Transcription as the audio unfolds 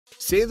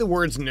Say the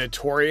words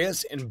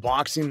notorious and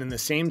boxing in the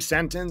same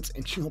sentence,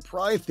 and you'll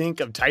probably think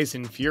of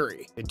Tyson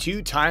Fury. The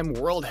two-time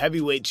world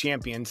heavyweight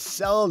champion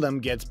seldom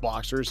gets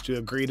boxers to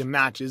agree to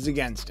matches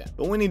against him.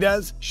 But when he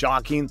does,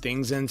 shocking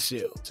things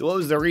ensue. So what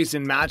was the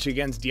recent match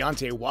against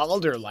Deontay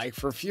Wilder like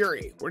for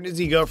Fury? Where does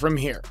he go from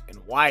here? And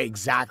why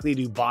exactly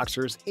do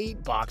boxers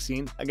hate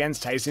boxing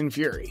against Tyson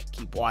Fury?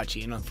 Keep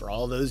watching for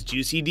all those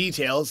juicy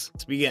details.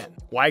 Let's begin.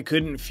 Why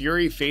couldn't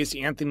Fury face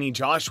Anthony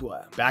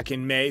Joshua? Back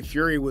in May,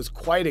 Fury was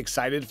quite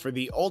excited for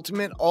the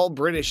ultimate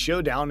all-British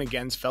showdown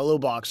against fellow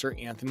boxer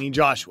Anthony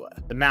Joshua.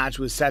 The match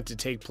was set to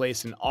take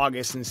place in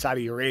August in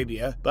Saudi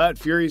Arabia, but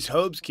Fury's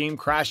hopes came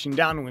crashing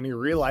down when he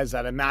realized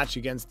that a match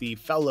against the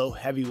fellow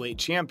heavyweight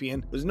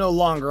champion was no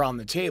longer on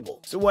the table.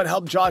 So what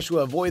helped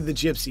Joshua avoid the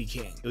Gypsy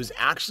King? It was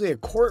actually a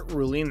court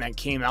ruling that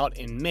came out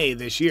in May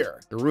this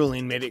year. The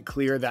ruling made it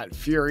clear that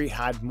Fury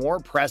had more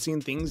pressing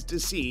things to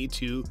see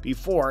to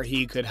before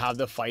he could have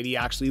the fight he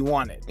actually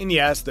wanted. And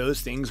yes,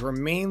 those things were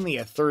mainly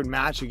a third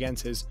match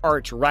against his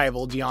arch rival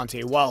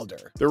Deontay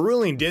Wilder. The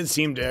ruling did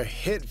seem to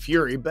hit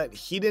Fury, but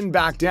he didn't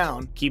back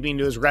down. Keeping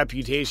to his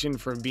reputation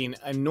for being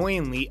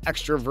annoyingly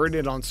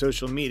extroverted on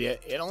social media,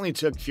 it only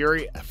took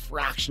Fury a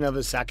fraction of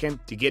a second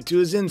to get to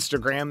his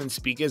Instagram and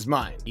speak his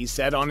mind. He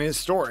said on his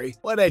story,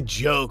 "What a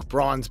joke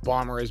Bronze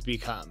Bomber has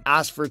become.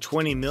 Asked for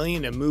 20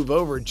 million to move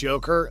over,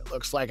 Joker.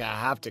 Looks like I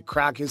have to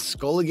crack his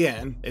skull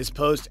again." This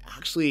post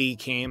actually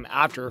came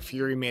after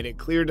Fury made it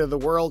clear to the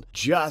world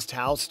just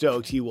how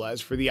stoked he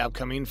was for the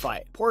upcoming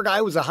fight. Poor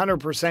guy was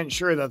 100%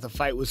 sure that the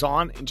fight was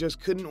on and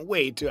just couldn't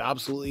wait to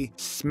absolutely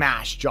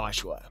smash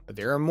Joshua. But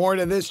there are more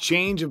to this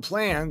change of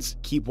plans.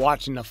 Keep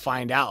watching to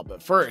find out.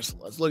 But first,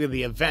 let's look at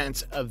the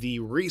events of the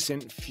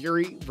recent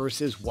Fury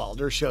versus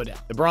Wilder showdown.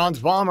 The Bronze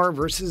Bomber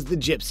versus the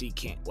Gypsy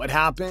King. What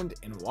happened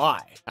and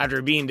why?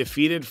 After being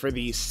defeated for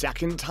the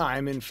second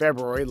time in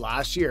February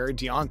last year,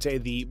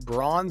 Deontay the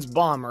Bronze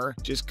Bomber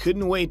just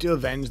couldn't wait to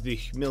avenge the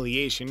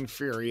humiliation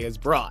Fury has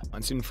brought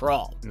once and for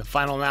all. In the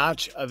final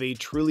match of a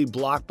truly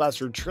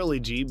blockbuster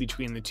trilogy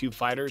between the two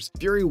fighters,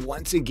 Fury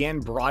once again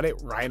brought it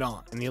right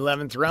on. In the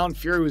 11th round,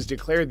 Fury was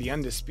declared the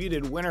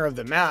undisputed winner of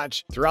the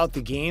match. Throughout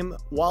the game,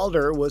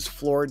 Wilder was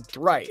floored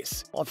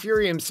thrice, while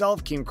Fury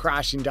himself came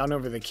crashing down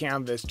over the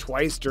canvas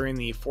twice during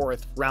the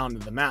 4th round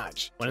of the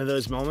match. One of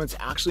those moments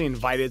actually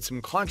invited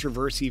some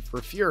controversy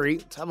for Fury.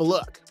 Let's have a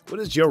look. What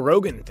does Joe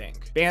Rogan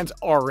think? Fans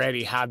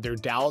already had their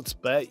doubts,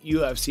 but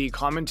UFC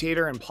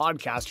commentator and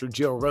podcaster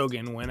Joe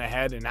Rogan went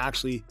ahead and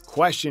actually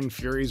questioned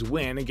Fury's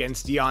win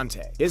against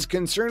Deontay. His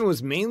concern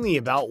was mainly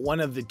about one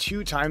of the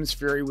two times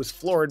Fury was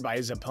floored by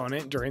his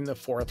opponent during the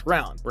 4th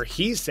round, where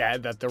he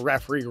said that the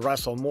referee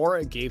Russell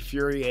Moore gave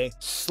Fury a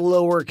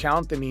slower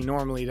count than he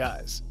normally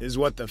does. This is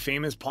what the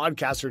famous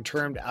podcaster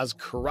termed as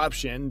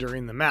corruption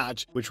during the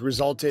match, which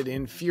resulted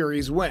in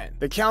Fury's win.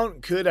 The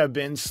count could have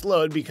been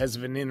slowed because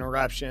of an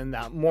interruption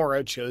that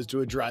Mora chose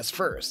to address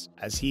first.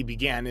 As he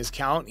began his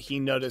count, he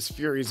noticed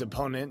Fury's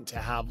opponent to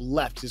have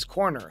left his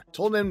corner,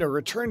 told him to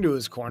return to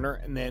his corner,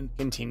 and then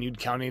continued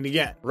counting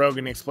again.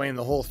 Rogan explained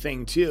the whole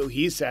thing too.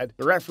 He said,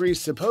 the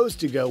referee's supposed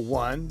to go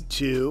 1,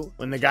 2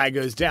 when the guy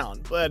goes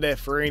down, but if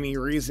for any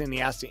reason he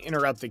has to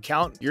interrupt the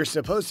count, you're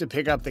supposed to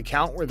pick up the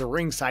count where the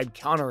ringside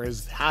counter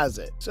has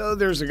it. So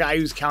there's a guy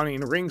who's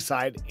counting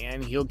ringside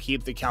and he'll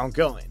keep the count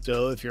going.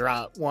 So if you're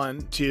at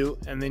 1, 2,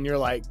 and then you're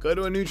like, go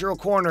to a neutral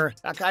corner,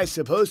 that guy's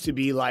supposed to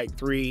be like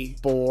 3,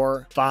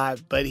 4,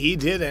 5, but he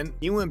didn't.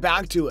 He went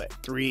back to it.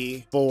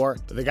 3, 4,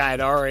 but the guy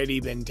had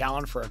already been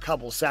down for a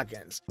couple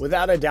seconds.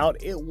 Without a doubt,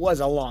 it was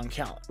a long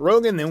count.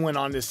 Rogan then went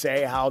on to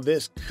say how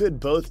this could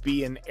both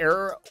be an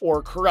error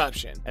or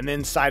corruption, and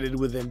then sided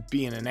with it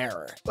being an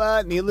error.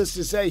 But needless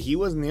to say, he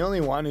wasn't the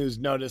only one who's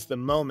noticed the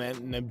moment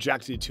and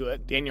objected to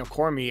it. Daniel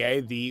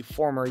Cormier, the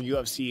former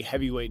UFC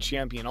heavyweight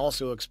champion,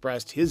 also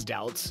expressed his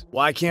doubts.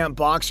 Why can't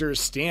boxers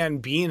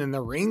stand being in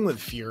the ring with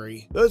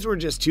Fury? Those were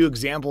just two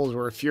examples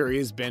where Fury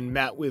has been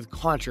met with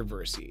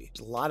controversy.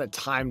 There's a lot of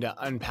time to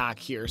unpack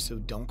here, so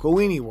don't go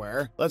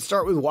anywhere. Let's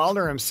start with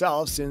Wilder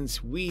himself,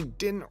 since we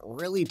didn't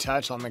really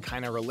touch on the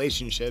kind of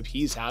relationship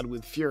he's had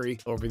with Fury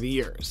over the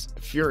years.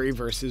 The Fury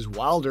versus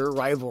Wilder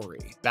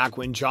rivalry. Back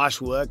when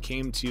Joshua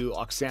came to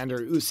Alexander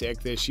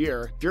Usyk this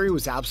year, Fury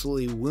was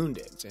absolutely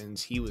wounded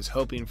since he was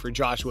hoping for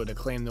Joshua to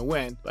claim the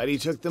win, but he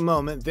took the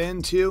moment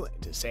then to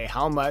say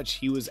how much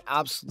he was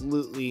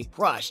absolutely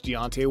crushed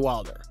Deontay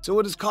Wilder. So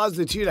what has caused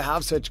the two to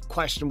have such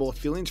questionable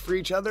feelings for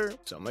each other?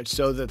 So much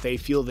so that they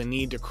feel the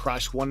need to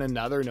crush one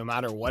another no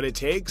matter what it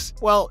takes?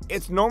 Well,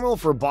 it's normal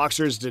for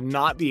boxers to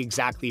not be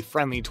exactly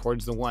friendly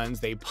towards the ones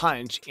they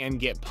punch and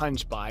get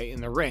punched by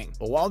in the ring,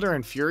 but Wilder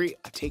and Fury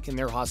have taken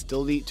their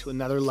hostility to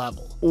another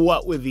level.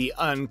 What with the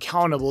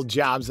uncountable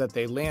jabs that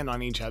they land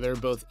on each other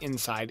both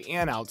inside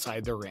and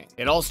outside the ring.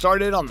 It all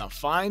started on the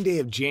fine day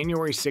of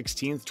January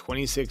 16th,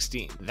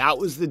 2016. That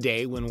was the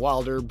day when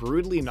Wilder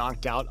brutally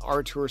knocked out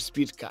Artur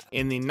Spitzka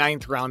in the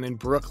 9th round in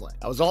Brooklyn.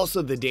 That was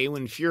also the day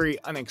when Fury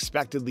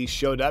unexpectedly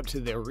showed up to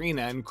the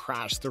arena and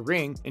crashed the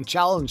ring and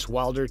challenged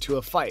Wilder to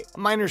a fight. A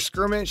minor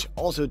skirmish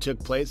also took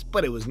place,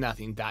 but it was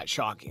nothing that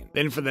shocking.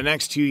 Then for the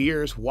next 2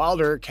 years,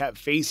 Wilder kept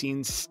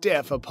facing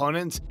stiff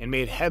opponents and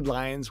made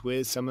headlines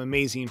with some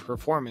amazing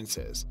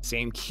performances.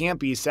 Same can't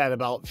be said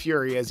about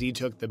Fury, as he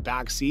took the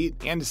backseat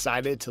and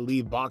decided to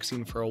leave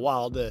boxing for a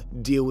while to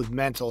deal with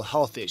mental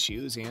health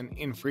issues and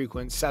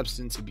infrequent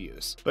substance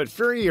abuse. But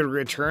Fury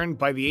returned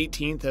by the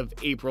 18th of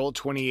April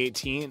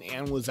 2018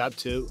 and was up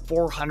to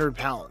 400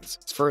 pounds.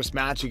 His first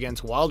match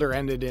against Wilder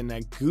ended in a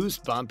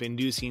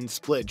goosebump-inducing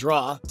split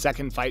draw.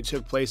 Second fight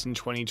took place in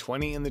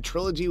 2020 and the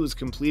trilogy was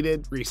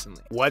completed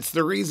recently. What's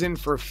the reason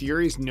for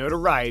Fury's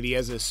notoriety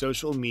as a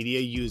social media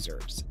user?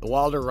 The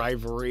Wilder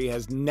rivalry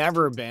has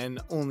never been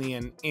only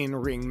an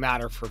in-ring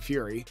matter for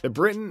Fury. The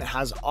Briton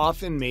has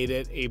often made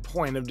it a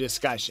point of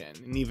discussion,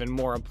 and even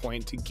more a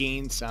point to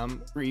gain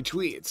some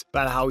retweets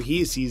about how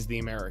he sees the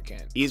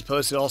American. He's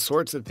posted all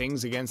sorts of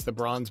things against the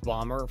Bronze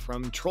Bomber,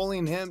 from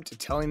trolling him to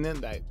telling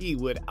him that he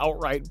would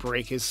outright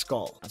break his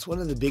skull. That's one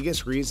of the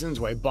biggest reasons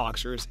why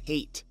boxers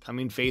hate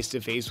coming face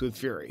to face with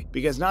Fury,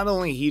 because not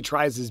only he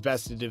tries his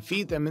best to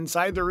defeat them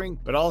inside the ring,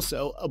 but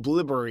also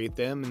obliterate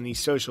them in the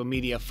social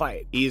media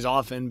fight. He's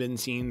often been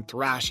seen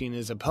thrashing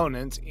his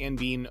opponents and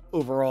being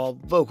overall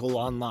vocal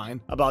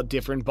online about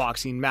different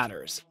boxing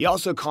matters. He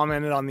also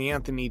commented on the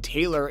Anthony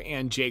Taylor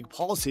and Jake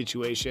Paul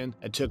situation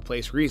that took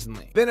place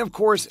recently. Then of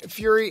course,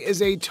 Fury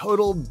is a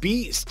total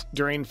beast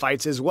during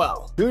fights as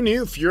well. Who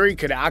knew Fury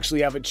could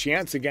actually have a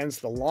chance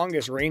against the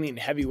longest reigning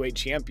heavyweight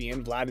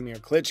champion, Vladimir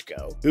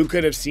Klitschko? Who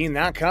could have seen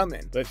that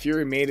coming? But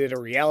Fury made it a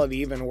reality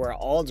even where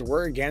odds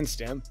were against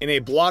him. In a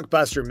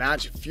blockbuster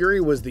match,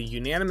 Fury was the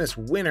unanimous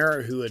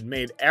winner who had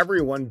made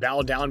everyone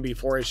bow down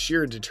before his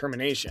sheer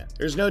determination.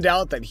 There's no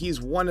doubt that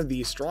he's one of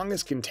the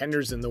strongest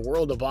contenders in the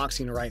world of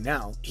boxing right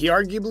now. He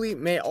arguably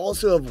may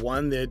also have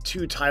won the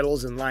 2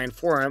 titles in line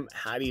for him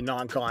had he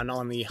not gone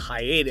on the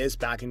hiatus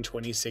back in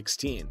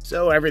 2016.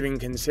 So everything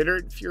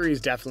considered, Fury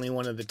is definitely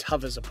one of the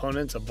toughest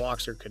opponents a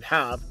boxer could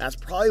have. That's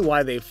probably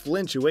why they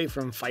flinch away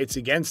from fights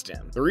against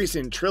him. The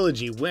recent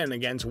trilogy win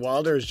against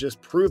Wilder is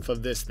just proof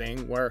of this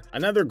thing, where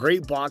another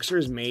great boxer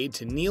is made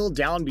to kneel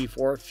down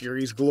before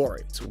Fury's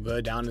glory. This will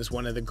go down as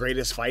one of the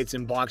greatest fights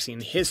in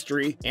boxing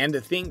history, and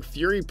to think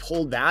Fury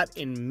pulled that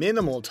in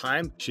minimal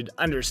time should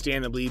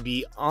understandably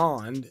be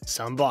on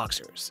some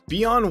boxers.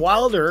 Beyond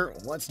Wilder,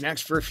 what's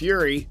next for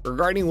Fury?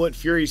 Regarding what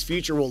Fury's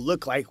future will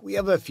look like, we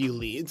have a few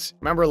leads.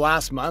 Remember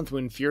last month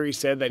when Fury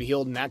said that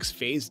he'll next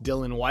face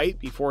Dillian Whyte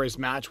before his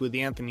match with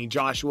Anthony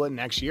Joshua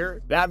next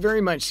year? That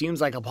very much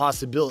seems like a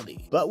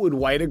possibility, but would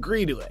Whyte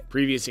agree to it?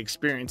 Previous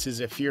experiences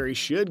of Fury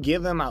should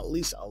give him at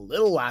least a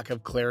little lack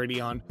of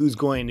clarity on who's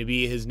going to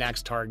be his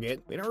next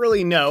target. We don't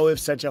really know if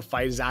such a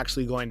fight is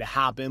actually going to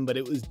happen, but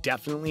it was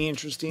definitely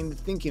interesting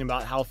thinking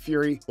about how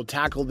Fury will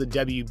tackle the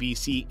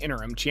WBC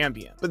interim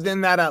champion. But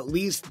then that at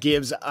least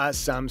gives us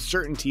some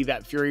certainty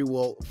that Fury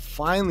will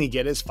finally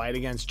get his fight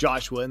against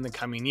Joshua in the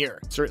coming year.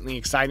 Certainly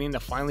exciting to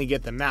finally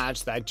get the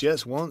match that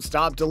just won't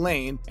stop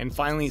delaying, and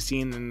finally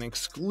seeing an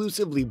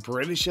exclusively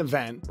British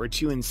event where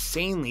 2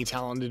 insanely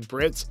talented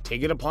Brits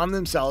take it upon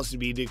themselves to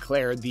be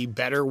declared the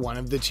better one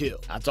of the 2.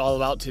 That's all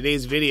about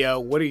today's video.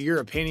 What are your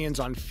opinions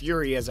on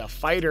Fury as a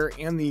fighter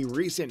and the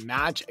recent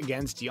match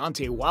against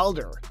Deontay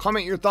Wilder?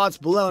 Comment your thoughts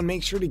below and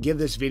make sure to give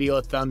this video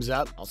a thumbs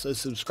up. Also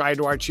subscribe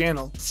to our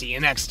channel. See you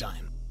next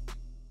time.